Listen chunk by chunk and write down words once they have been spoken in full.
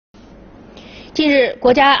近日，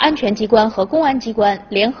国家安全机关和公安机关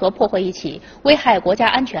联合破获一起危害国家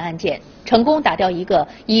安全案件，成功打掉一个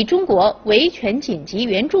以中国维权紧急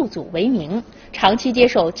援助组为名，长期接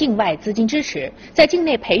受境外资金支持，在境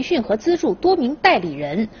内培训和资助多名代理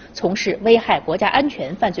人从事危害国家安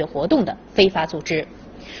全犯罪活动的非法组织。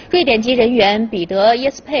瑞典籍人员彼得·耶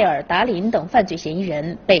斯佩尔·达林等犯罪嫌疑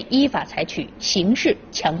人被依法采取刑事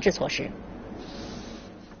强制措施。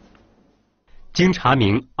经查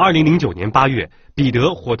明，2009年8月，彼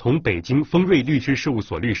得伙同北京丰瑞律师事务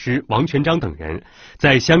所律师王全章等人，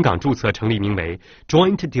在香港注册成立名为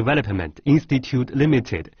Joint Development Institute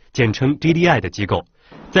Limited， 简称 GDI 的机构，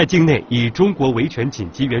在境内以中国维权紧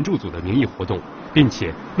急援助组的名义活动，并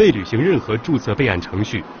且未履行任何注册备案程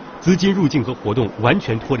序，资金入境和活动完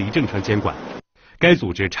全脱离正常监管。该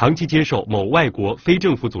组织长期接受某外国非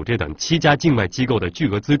政府组织等7家境外机构的巨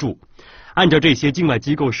额资助，按照这些境外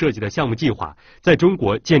机构设计的项目计划，在中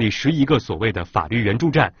国建立11个所谓的法律援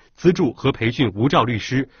助站，资助和培训无照律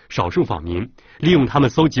师、少数访民，利用他们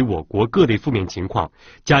搜集我国各类负面情况，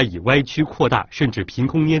加以歪曲扩大，甚至凭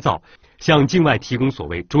空捏造，向境外提供所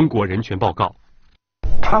谓中国人权报告。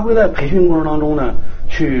他会在培训过程当中呢，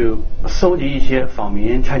去搜集一些访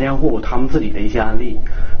民拆迁户他们自己的一些案例，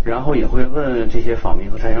然后也会问这些访民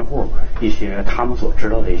和拆迁户一些他们所知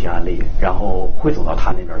道的一些案例，然后汇总到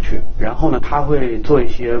他那边去。然后呢，他会做一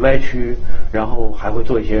些歪曲，然后还会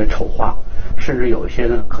做一些丑化，甚至有一些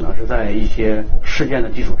呢，可能是在一些事件的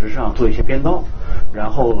基础之上做一些编造，然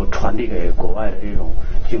后传递给国外的这种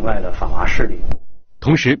境外的反华势力。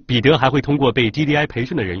同时，彼得还会通过被 GDI 培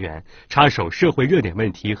训的人员，插手社会热点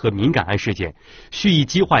问题和敏感案事件，蓄意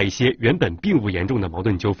激化一些原本并不严重的矛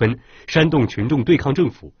盾纠纷，煽动群众对抗政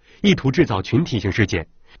府，意图制造群体性事件。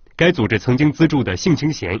该组织曾经资助的性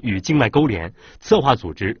侵嫌与境外勾连，策划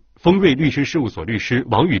组织丰瑞律师事务所律师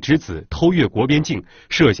王宇之子偷越国边境，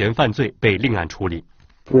涉嫌犯罪被另案处理。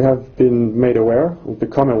 We have been made aware, we've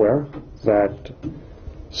become aware that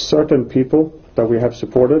certain people that we have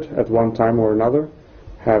supported at one time or another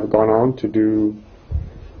have gone on to do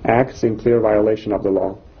acts in clear violation of the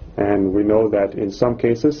law. And we know that in some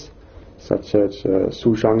cases, such as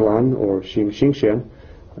Su Shanglan or Xing Xingxian,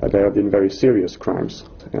 there have been very serious crimes.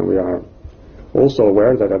 And we are also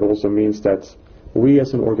aware that that also means that we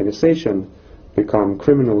as an organization become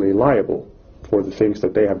criminally liable for the things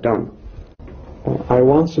that they have done. I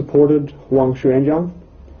once supported Wang Xuanjiang,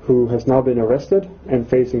 who has now been arrested and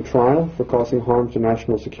facing trial for causing harm to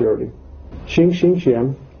national security. Xing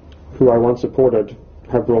Xingxian, who I once supported,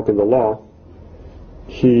 have broken the law.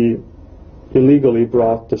 He illegally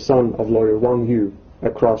brought the son of lawyer Wang Yu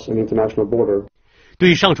across an international border.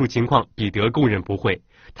 对上述情况，彼得供认不讳。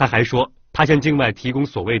他还说，他向境外提供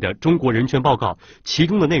所谓的中国人权报告，其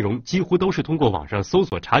中的内容几乎都是通过网上搜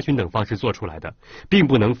索查询等方式做出来的，并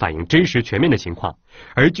不能反映真实全面的情况。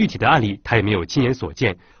而具体的案例他也没有亲眼所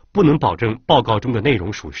见，不能保证报告中的内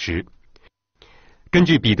容属实。根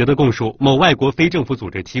据彼得的供述，某外国非政府组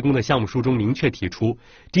织提供的项目书中明确提出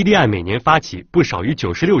 ，GDI 每年发起不少于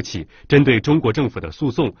96起针对中国政府的诉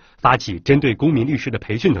讼，发起针对公民律师的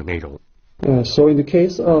培训等内容。So in the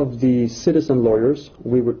case of the citizen lawyers,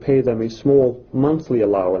 we would pay them a small monthly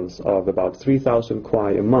allowance of about 3,000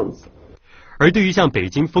 kwai a month. 而对于像北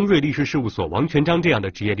京丰瑞律师事务所王全章这样的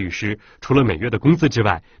职业律师，除了每月的工资之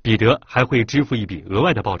外，彼得还会支付一笔额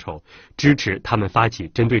外的报酬，支持他们发起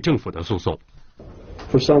针对政府的诉讼。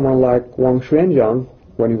For someone like Wang Xuanjiang,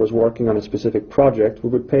 when he was working on a specific project, we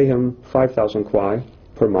would pay him 5,000 kwai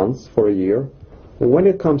per month for a year.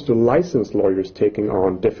 When it comes to licensed lawyers taking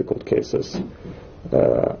on difficult cases,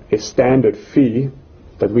 a standard fee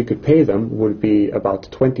that we could pay them would be about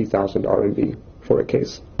 20,000 RMB for a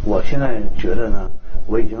case. 我现在觉得呢，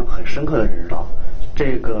我已经很深刻的认识到，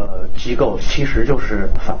这个机构其实就是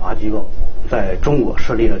反华机构，在中国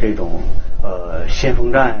设立了这种先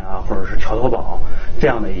锋站啊，或者是桥头堡这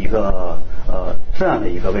样的一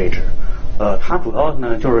个位置。它主要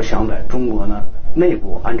呢就是想在中国呢内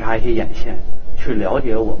部安插一些眼线，去了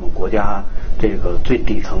解我们国家这个最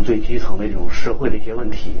底层、最基层的这种社会的一些问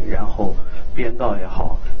题，然后编造也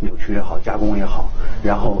好、扭曲也好、加工也好，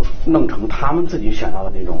然后弄成他们自己想要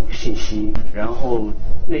的那种信息，然后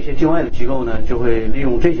那些境外的机构呢，就会利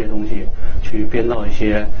用这些东西去编造一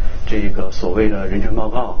些这个所谓的人权报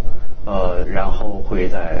告，然后会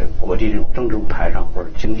在国际这种政治舞台上或者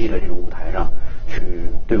经济的这种舞台上，去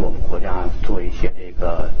对我们国家做一些这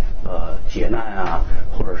个劫难啊，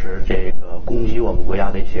或者是这个攻击我们国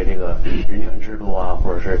家的一些这个人权制度啊，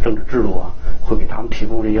或者是政治制度啊，会给他们提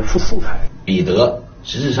供这些素材。彼得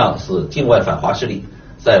实质上是境外反华势力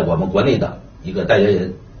在我们国内的一个代言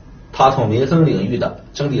人，他从民生领域的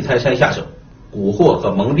征地拆迁下手，蛊惑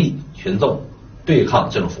和蒙蔽群众，对抗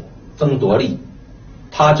政府，争夺利益。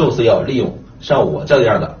他就是要利用像我这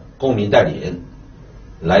样的公民代理人，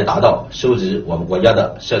来达到收植我们国家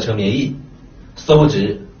的社会民意，收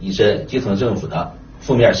植一些基层政府的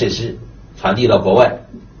负面信息，传递到国外，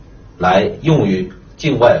来用于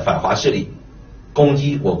境外反华势力攻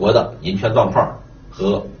击我国的人权状况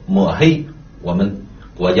和抹黑我们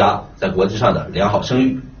国家在国际上的良好声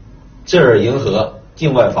誉，进而迎合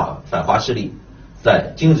境外反华势力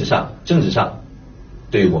在经济上、政治上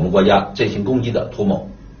对我们国家振兴攻击的图谋。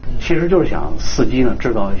其实就是想伺机呢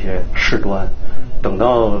制造一些事端，等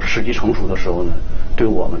到时机成熟的时候呢，对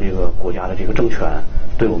我们这个国家的这个政权，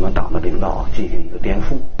对我们党的领导进行一个颠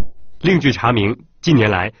覆。另据查明，近年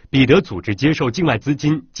来，彼得组织接受境外资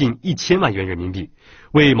金近1000万元人民币。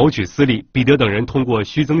为谋取私利，彼得等人通过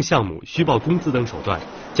虚增项目、虚报工资等手段，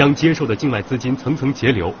将接受的境外资金层层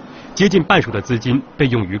截留，接近半数的资金被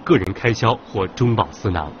用于个人开销或中饱私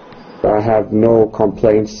囊。I have no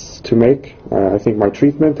complaints to make. I think my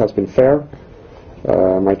treatment has been fair.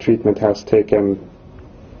 My treatment has taken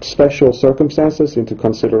special circumstances into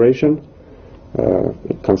consideration,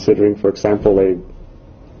 considering, for example, a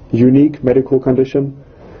unique medical condition.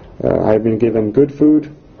 I have been given good food,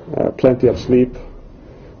 plenty of sleep,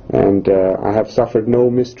 and I have suffered no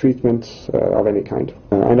mistreatment of any kind.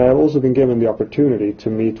 And I have also been given the opportunity to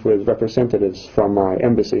meet with representatives from my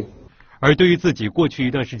embassy. 而对于自己过去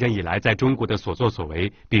一段时间以来在中国的所作所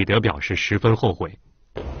为，彼得表示十分后悔。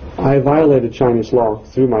I violated Chinese law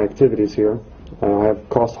through my activities here. I have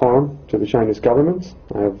caused harm to the Chinese government.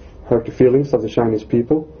 I have hurt the feelings of the Chinese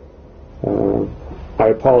people. I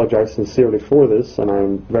apologize sincerely for this, and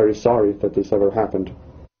I'm very sorry that this ever happened.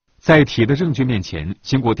 在铁的证据面前，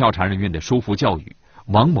经过调查人员的说服教育，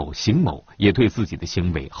王某、邢某也对自己的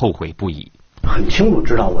行为后悔不已。很清楚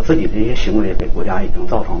知道我自己的这些行为给国家已经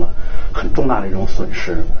造成了很重大的一种损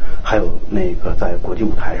失，还有那个在国际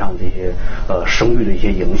舞台上这些声誉的一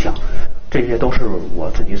些影响，这些都是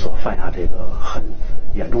我自己所犯下这个很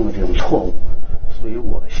严重的这种错误，所以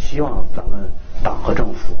我希望咱们党和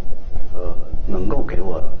政府能够给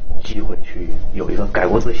我机会去有一个改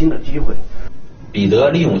过自新的机会。彼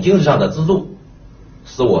得利用经济上的资助，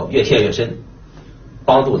使我越陷越深，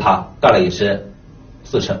帮助他干了一些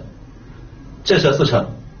事情。这些事情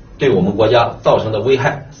对我们国家造成的危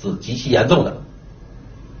害是极其严重的，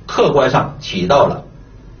客观上起到了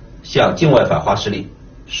向境外反华势力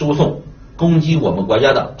输送攻击我们国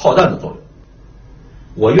家的炮弹的作用。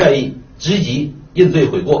我愿意积极认罪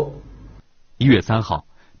悔过。1月3号，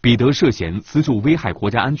彼得涉嫌资助危害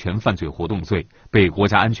国家安全犯罪活动罪，被国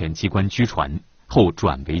家安全机关拘传，后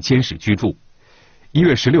转为监视居住。1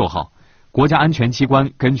月16号，国家安全机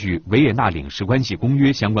关根据维也纳领事关系公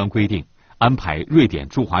约相关规定，安排瑞典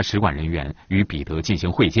驻华使馆人员与彼得进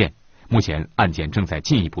行会见。目前案件正在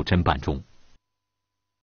进一步侦办中。